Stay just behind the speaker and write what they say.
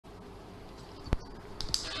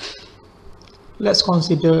Let's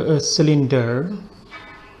consider a cylinder.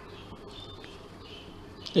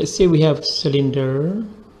 Let's say we have a cylinder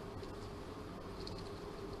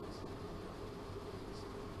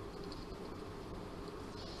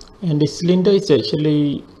and the cylinder is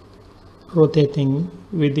actually rotating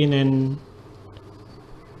within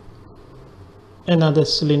another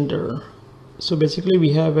cylinder. So basically we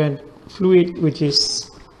have a fluid which is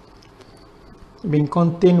being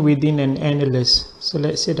contained within an annulus. So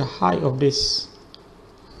let's say the height of this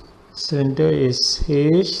cylinder is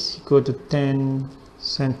h equal to 10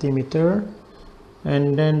 centimeter,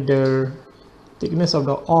 and then the thickness of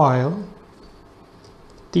the oil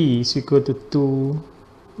T is equal to 2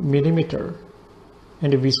 millimeter,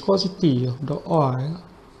 and the viscosity of the oil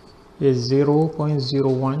is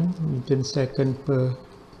 0.01 Newton second per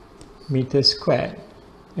meter squared,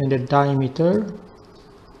 and the diameter,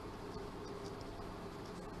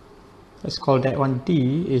 let's call that one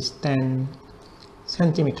D, is 10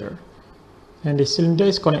 centimeter, and the cylinder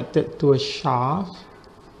is connected to a shaft,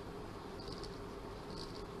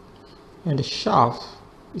 and the shaft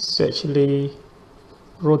is actually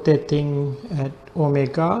rotating at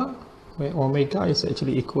omega, where omega is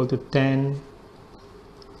actually equal to 10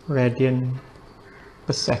 radian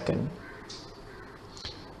per second.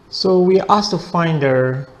 So we are asked to find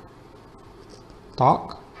the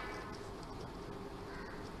torque,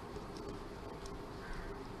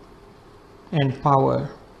 and power.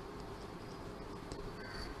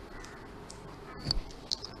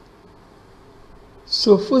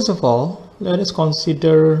 So first of all, let us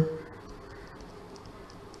consider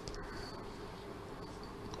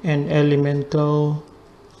an elemental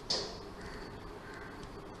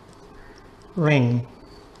ring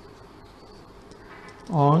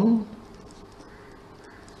on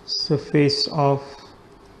surface of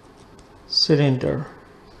cylinder.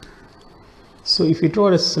 So if you draw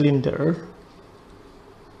the cylinder,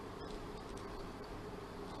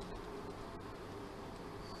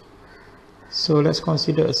 so let's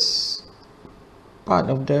consider a part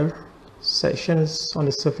of the sections on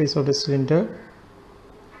the surface of the cylinder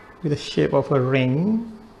with the shape of a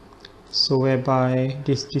ring, so whereby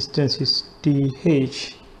this distance is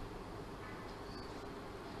dh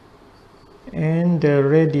and the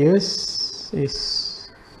radius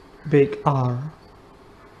is big R.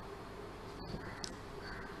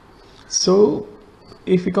 So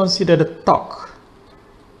if we consider the torque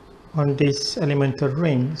on this elemental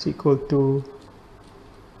ring is equal to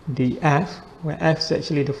dF, where F is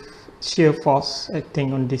actually the shear force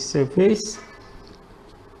acting on this surface,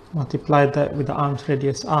 multiply that with the arm's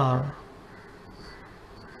radius R.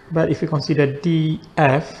 But if you consider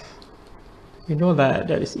dF, you know that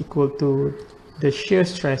that is equal to the shear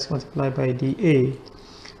stress multiplied by dA,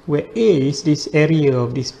 where A is this area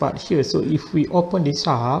of this part here. So if we open this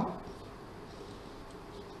up,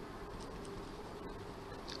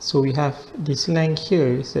 so we have this length here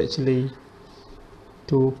is actually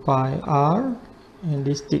 2 pi R, and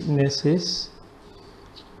this thickness is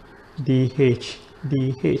dH.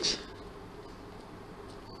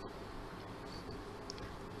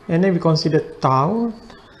 And then we consider tau,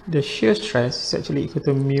 the shear stress is actually equal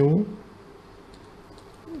to mu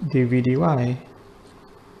dV dy,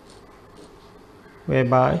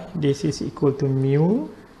 whereby this is equal to mu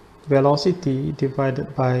velocity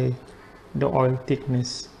divided by the oil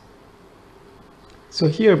thickness. So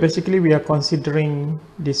here basically we are considering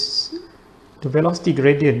this, the velocity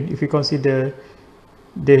gradient. If you consider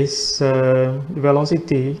this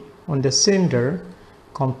velocity on the cylinder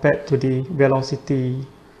compared to the velocity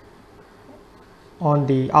on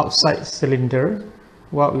the outside cylinder,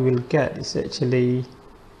 what we will get is actually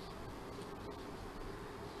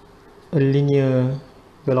a linear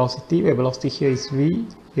velocity, where velocity here is v,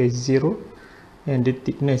 here is 0, and the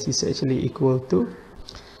thickness is actually equal to,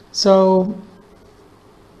 so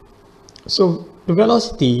the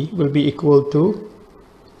velocity will be equal to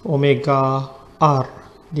omega r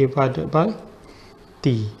divided by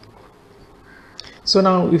t. So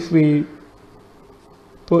now if we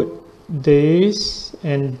put this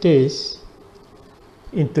and this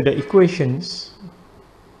into the equations,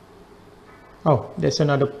 oh, there's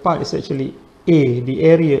another part. It's actually A, the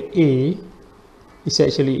area A is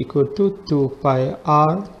actually equal to 2 pi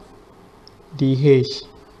r dh.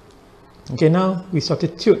 Okay, now we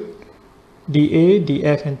substitute dA,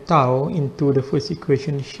 dF and tau into the first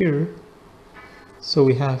equation here. So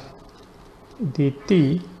we have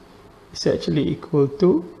dt is actually equal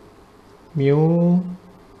to mu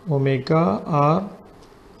omega r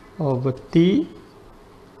over t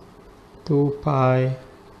 2 pi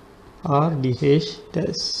r dh,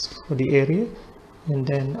 that's for the area, and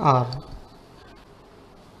then r.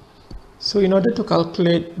 So in order to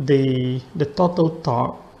calculate the total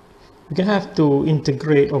torque, we're going to have to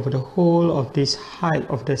integrate over the whole of this height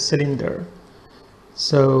of the cylinder.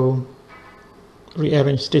 So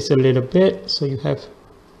rearrange this a little bit. So you have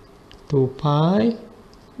 2 pi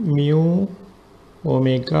mu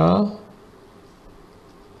omega,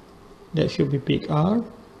 that should be big R,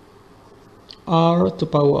 r to the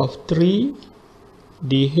power of 3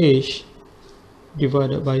 dh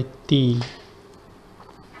divided by t.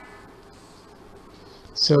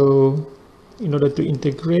 So in order to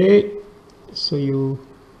integrate, so you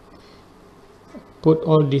put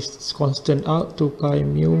all this constant out, 2 pi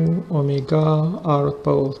mu omega r to the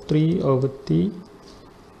power of 3 over t,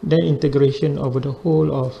 then integration over the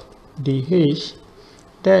whole of dh,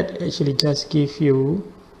 that actually just gives you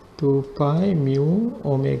 2 pi mu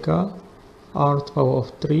omega r to the power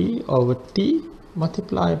of 3 over t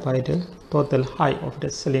multiplied by the total height of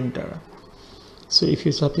the cylinder. So if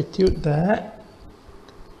you substitute that,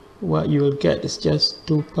 what you will get is just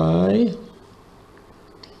 2 pi,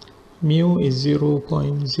 mu is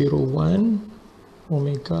 0.01,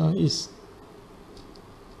 omega is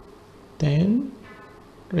 10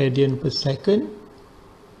 radian per second,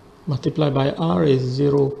 multiplied by r is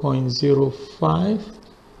 0.05,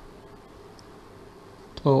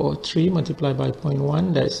 or 3 multiplied by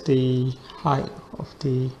 0.1, that's the height of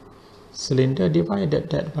the cylinder, divided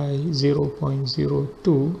that by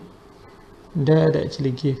 0.02, that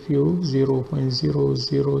actually gives you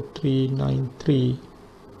 0.00393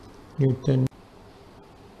 Newton.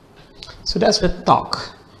 So that's the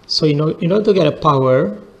torque. So in order to get a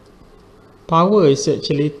power is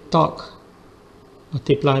actually torque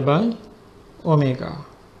multiplied by omega.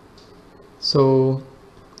 So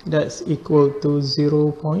that's equal to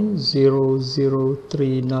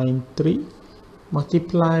 0.00393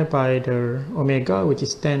 multiplied by the omega, which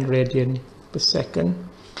is 10 radian per second.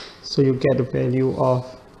 So you get a value of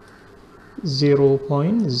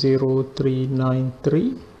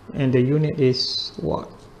 0.0393, and the unit is watt.